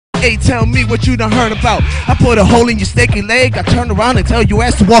AKA tell me what you done heard about. I put a hole in your sticky leg, I turn around and tell your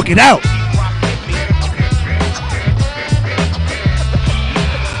ass to walk it out.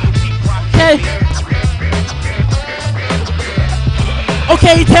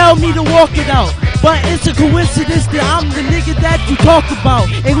 Okay, tell me to walk it out. But it's a coincidence that I'm the nigga that you talk about.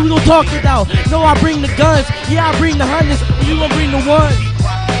 And we gon' talk it out. No, I bring the guns. Yeah, I bring the hundreds. And you gon' bring the ones.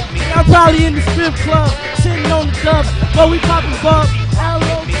 Yeah, I'm probably in the strip club, sitting on the dub. But we poppin' bub.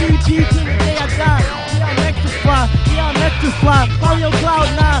 LOTP till the day I die. Yeah, I'm extra fly. Yeah, I'm extra fly. Probably on cloud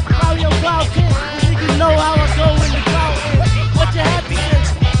 9. Probably on cloud 10. The niggas know how I go in the cloud 10. What you have to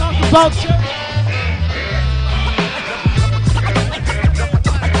say? Talk about church.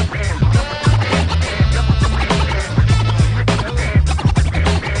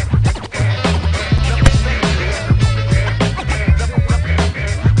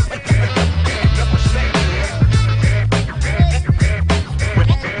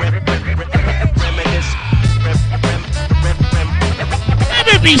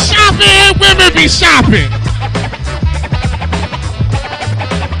 Be shopping, women be shopping.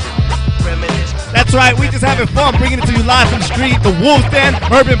 That's right, we just having fun bringing it to you live from the street. The Wolvez Den,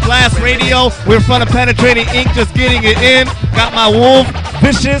 Urban Blast Radio. We're in front of Penetrating Ink, just getting it in. Got my Wolf,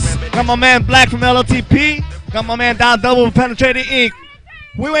 Vicious. Got my man Black from LOTP. Got my man Down Double from Penetrating Ink.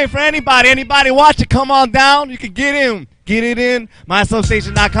 We waiting for anybody. Anybody watch it, come on down. You can get in. Get it in.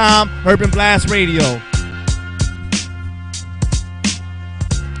 MySubstation.com, Urban Blast Radio.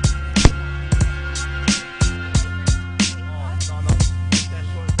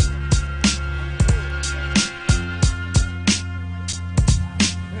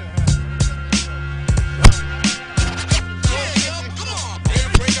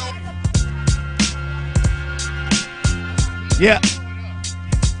 Yeah,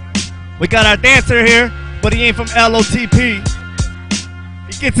 we got our dancer here, but he ain't from LOTP.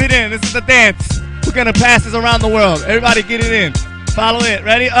 He gets it in. This is the dance. We're gonna pass this around the world. Everybody get it in. Follow it.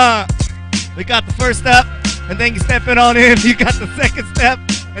 Ready? We got the first step, and then you step it on in. You got the second step,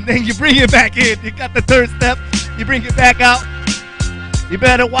 and then you bring it back in. You got the third step, you bring it back out. You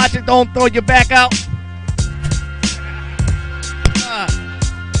better watch it. Don't throw your back out.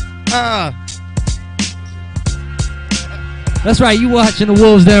 That's right, you watching the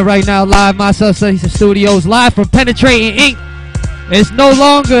Wolvez Den right now, live, my Substation Studios, live from Penetrating Ink. It's no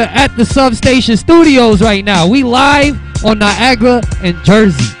longer at the Substation Studios right now. We live on Niagara and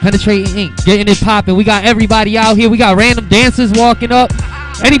Jersey, Penetrating Ink, getting it popping. We got everybody out here. We got random dancers walking up.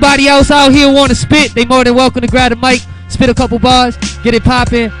 Anybody else out here want to spit, they more than welcome to grab the mic, spit a couple bars, get it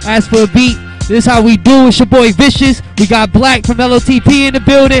popping, ask for a beat. This is how we do. It's your boy Vicious. We got Black from LOTP in the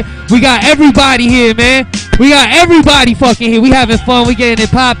building. We got everybody here, man. We got everybody fucking here. We having fun. We getting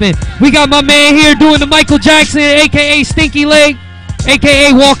it popping. We got my man here doing the Michael Jackson, a.k.a. Stinky Leg,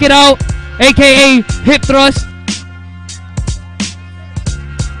 a.k.a. Walk It Out, a.k.a. Hip Thrust.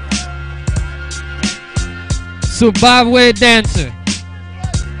 Zimbabwe dancer.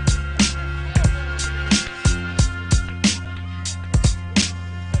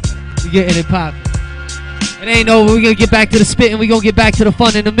 We getting it popping. It ain't over. We're going to get back to the spitting. We're going to get back to the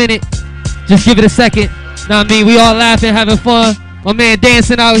fun in a minute. Just give it a second. Know what I mean? We all laughing, having fun. My man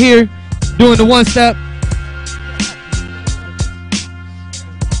dancing out here, doing the one step.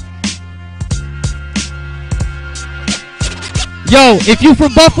 Yo, if you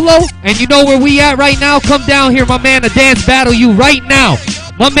from Buffalo and you know where we at right now, come down here, my man, to dance battle you right now.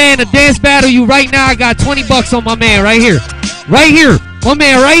 My man, to dance battle you right now. I got 20 bucks on my man right here. Right here. My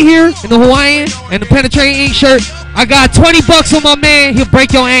man right here in the Hawaiian and the Penetrating Ink shirt. I got 20 bucks on my man. He'll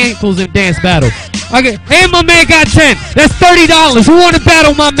break your ankles in dance battle. Okay, and my man got 10. That's $30. Who want to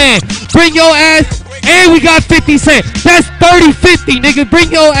battle my man? Bring your ass. And we got 50 cents. That's 30-50, nigga.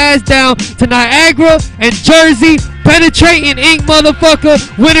 Bring your ass down to Niagara and Jersey. Penetrating Ink, motherfucker.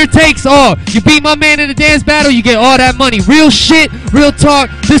 Winner takes all. You beat my man in the dance battle, you get all that money. Real shit, real talk.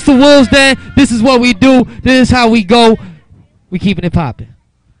 This the Wolvez Den. This is what we do. This is how we go. We keeping it popping.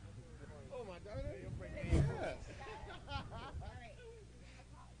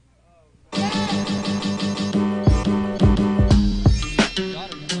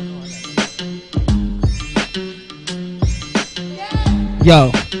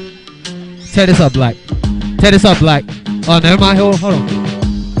 Yo, tear this up, Black. Tear this up, Black. Oh, never mind. Hold on.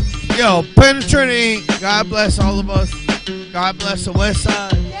 Yo, Penetrating Ink. God bless all of us. God bless the West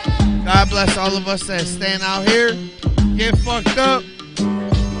Side. God bless all of us that stand out here. Get fucked up.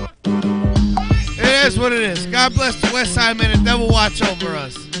 It is what it is. God bless the West Side, man. The devil watch over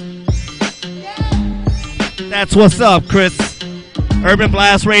us. That's what's up, Chris. Urban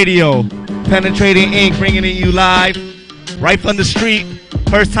Blast Radio. Penetrating Ink, bringing it you live. Right from the street.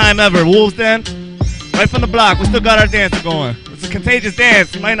 First time ever. Wolvez Den. Right from the block. We still got our dancer going. It's a contagious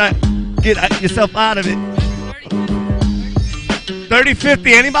dance. You might not get yourself out of it.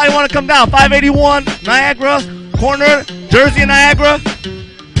 3050. Anybody want to come down? 581 Niagara corner, Jersey and Niagara.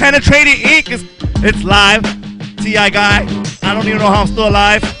 Penetrating Inc. It's live. T.I. guy. I don't even know how I'm still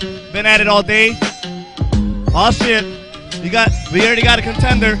alive. Been at it all day. Oh shit. We already got a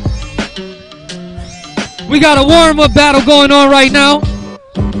contender. We got a warm-up battle going on right now.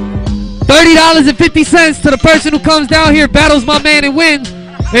 $30.50 to the person who comes down here, battles my man, and wins.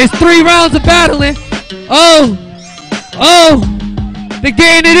 There's 3 rounds of battling. Oh, they're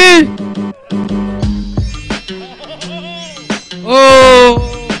getting it in. Oh,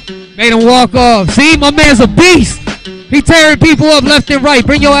 made him walk off. See, my man's a beast. He tearing people up left and right.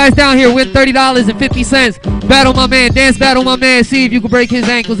 Bring your ass down here, win $30.50. Battle my man, dance battle my man. See if you can break his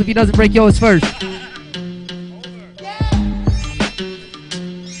ankles if he doesn't break yours first.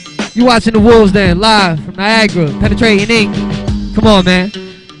 You watching the Wolvez Den live from Niagara, Penetrating Inc. Come on, man.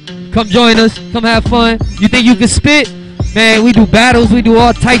 Come join us. Come have fun. You think you can spit? Man, we do battles. We do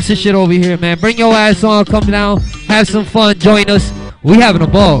all types of shit over here, man. Bring your ass on. Come down. Have some fun. Join us. We having a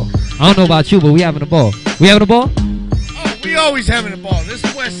ball. I don't know about you, but we having a ball. We having a ball? Oh, we always having a ball. This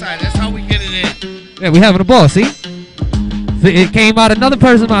is West Side. That's how we get it in. Yeah, we having a ball, see? It came out another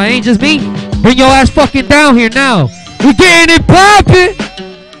person, man. It ain't just me. Bring your ass fucking down here now. We getting it poppin'.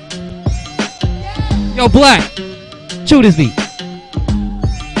 Yo, Black, chew this beat.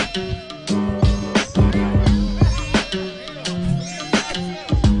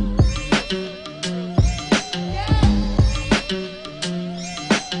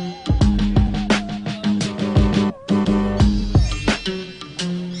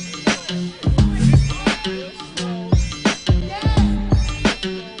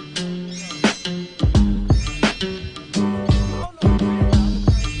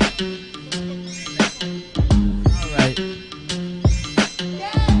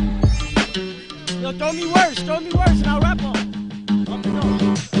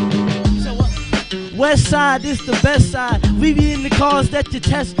 West side, this the best side. We be in the cars that you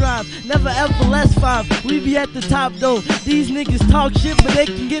test drive. Never ever less 5. We be at the top though. These niggas talk shit, but they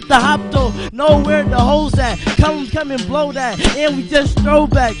can get the hop though. Know where the hoes at. Come and blow that. And we just throw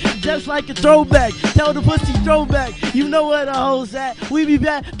back, just like a throwback. Tell the pussy throwback. You know where the hoes at. We be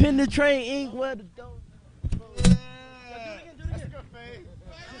back, Penetrating Inc. Where the dough.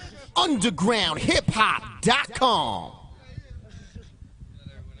 UndergroundHipHop.com.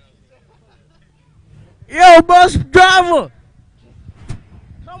 Yo, bus driver,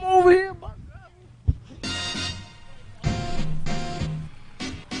 come over here, bus driver.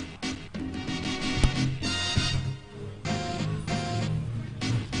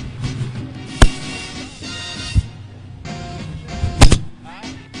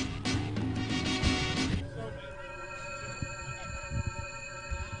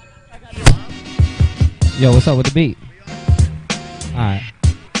 Yo, what's up with the beat? Alright.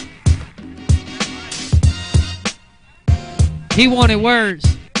 He wanted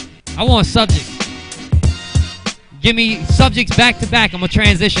words. I want subjects. Give me subjects back to back. I'm going to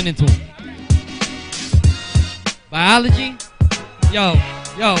transition into them. Biology? Yo.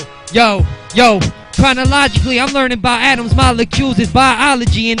 Chronologically, I'm learning about atoms, molecules, it's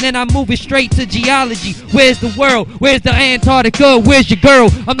biology, and then I'm moving straight to geology. Where's the world? Where's the Antarctica? Where's your girl?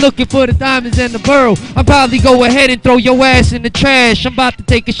 I'm looking for the diamonds and the pearl. I'll probably go ahead and throw your ass in the trash. I'm about to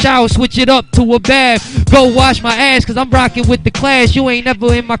take a shower, switch it up to a bath. Go wash my ass, cause I'm rocking with the class. You ain't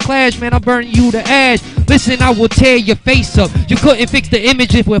never in my class, man, I'm burning you to ash. Listen, I will tear your face up. You couldn't fix the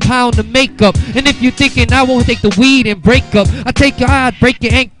image if we're pound of makeup. And if you're thinking I won't take the weed and break up, I take your eyes, break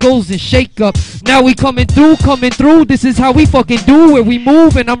your ankles and shake up. Now we coming through. This is how we fucking do where we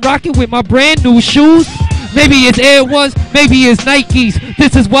move, and I'm rocking with my brand new shoes. Maybe it's Air Ones, maybe it's Nikes.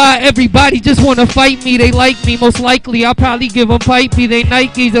 This is why everybody just wanna fight me. They like me, most likely I'll probably give them pipe me. They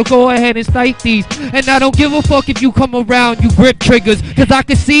Nikes, they'll go ahead and strike these. And I don't give a fuck if you come around, you grip triggers, cause I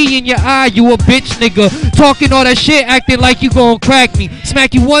can see in your eye you a bitch nigga. Talking all that shit, acting like you gon' crack me.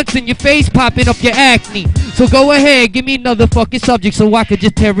 Smack you once in your face, popping up your acne. So go ahead, give me another fucking subject so I can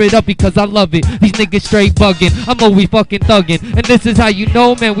just tear it up because I love it. These niggas straight bugging, I'm always fucking thugging. And this is how you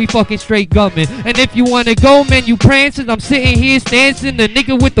know, man, we fucking straight gumming. And if you wanna go, man, you prancing. I'm sitting here dancing. The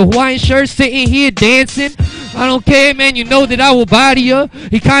nigga with the Hawaiian shirt sitting here dancing. I don't care, man, you know that I will body ya.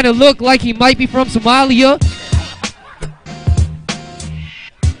 He kinda look like he might be from Somalia.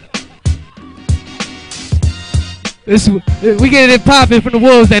 We getting it popping from the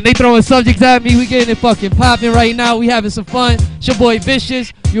Wolvez Den. They throwing subjects at me. We getting it fucking popping right now. We having some fun. It's your boy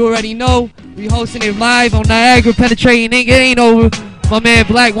Vicious. You already know. We hosting it live on Niagara, Penetrating Inc. It ain't over. My man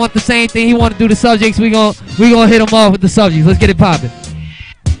Black want the same thing. He want to do the subjects. We gonna hit him off with the subjects. Let's get it popping.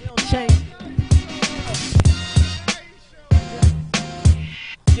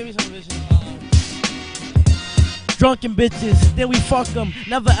 Give me some vision. Drunken bitches, then we fuck them,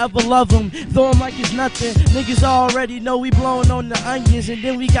 never ever love them, throw them like it's nothing. Niggas already know we blowing on the onions, and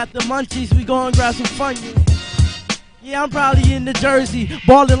then we got the munchies, we gon' grab some Funyuns. Yeah, I'm probably in the Jersey,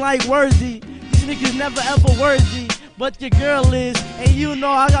 ballin' like Worthy. These niggas never ever worthy, but your girl is, and you know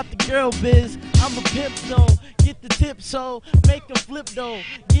I got the girl biz. I'm a pimp though, get the tip so, make them flip though,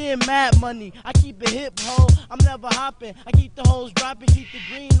 getting mad money, I keep it hip ho, I'm never hopping, I keep the hoes dropping, keep the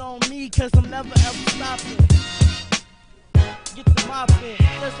green on me, cause I'm never ever stopping. Get the mop in,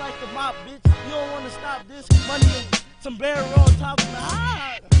 just like the mop, bitch. You don't wanna stop this. Money and sombrero on top of the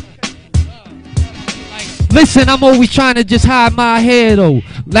hot. Listen, I'm always trying to just hide my head, though.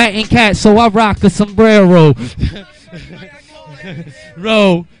 Latin cat, so I rock a sombrero.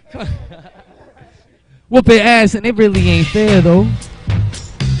 Bro. Whoop it ass, and it really ain't fair, though.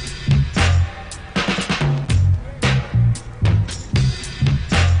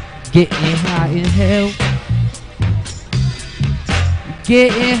 Getting high as hell.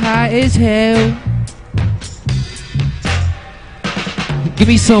 Getting high as hell. Give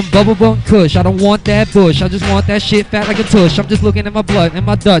me some bubble bum kush. I don't want that bush. I just want that shit fat like a tush. I'm just looking at my blood and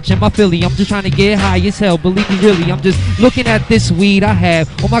my Dutch and my Philly. I'm just trying to get high as hell. Believe me, really. I'm just looking at this weed I have.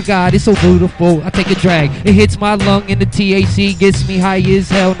 Oh my God, it's so beautiful. I take a drag. It hits my lung and the THC gets me high as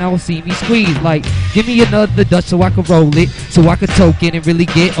hell. Now see me squeeze. Like, give me another Dutch so I can roll it. So I can toke it and really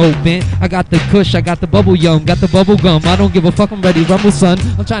get open. I got the kush. I got the bubble yum. Got the bubble gum. I don't give a fuck. I'm ready to rumble, son.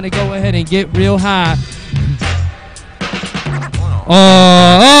 I'm trying to go ahead and get real high. What?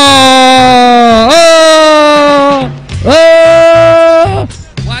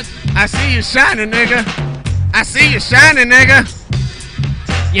 I see you shining, nigga. I see you shining, nigga.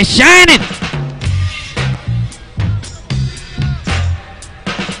 You're shining.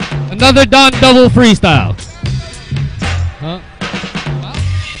 Another Don Double freestyle. Huh?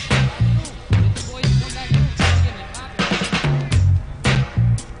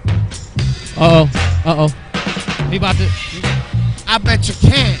 Uh-oh. Uh-oh. He about to... I bet you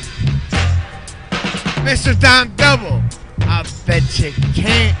can't. Mr. Don Double. I bet you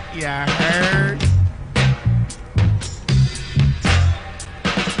can't, you heard?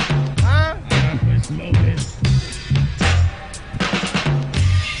 Huh?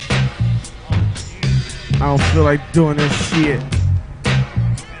 I don't feel like doing this shit.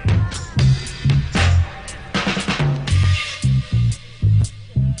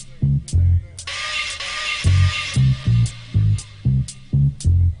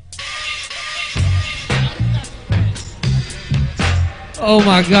 Oh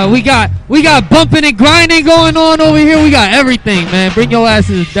my God, we got bumping and grinding going on over here. We got everything, man. Bring your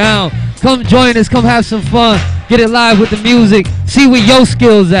asses down. Come join us. Come have some fun. Get it live with the music. See where your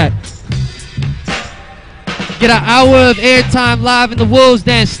skills at. Get an hour of airtime live in the Wolvez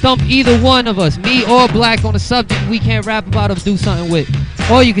Den. Stump either one of us, me or Black, on a subject we can't rap about or do something with.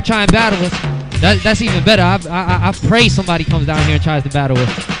 Or you can try and battle us. That's even better. I pray somebody comes down here and tries to battle us.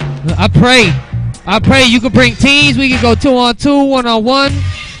 I pray you could bring teams. We could go 2-on-2,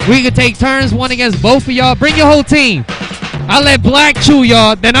 1-on-1. We could take turns, one against both of y'all. Bring your whole team. I let Black chew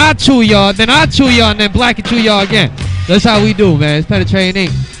y'all, then I chew y'all, then I chew y'all, and then Black can chew y'all again. That's how we do, man. It's Penetrating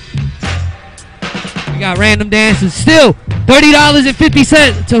Inc. We got random dances. Still,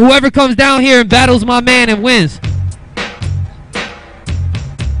 $30.50 to whoever comes down here and battles my man and wins.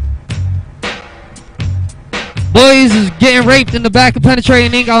 Boys is getting raped in the back of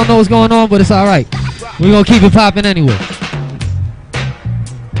Penetrating Inc. I don't know what's going on, but it's alright. We're gonna keep it popping anyway.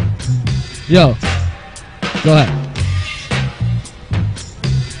 Yo. Go ahead.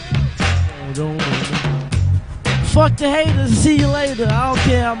 Fuck the haters, see you later. I don't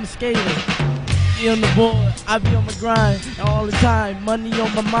care, I'm a skater. Be on the board, I be on my grind all the time. Money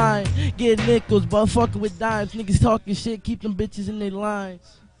on my mind, get nickels, but fucking with dimes. Niggas talking shit, keep them bitches in their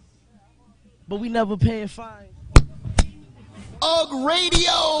lines. But we never paying fines. UG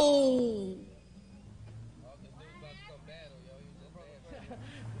Radio.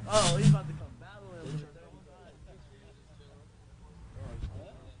 Oh, he's about to come battle him.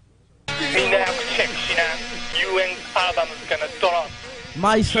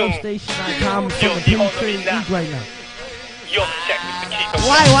 MySubstation.com is from the Penetrating Inc. right now.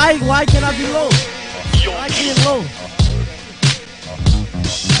 Why can I be low? Why can't low?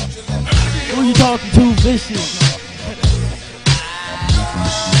 Who you talking to, vicious?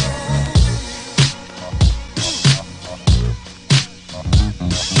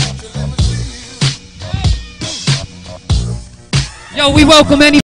 Yo, we welcome any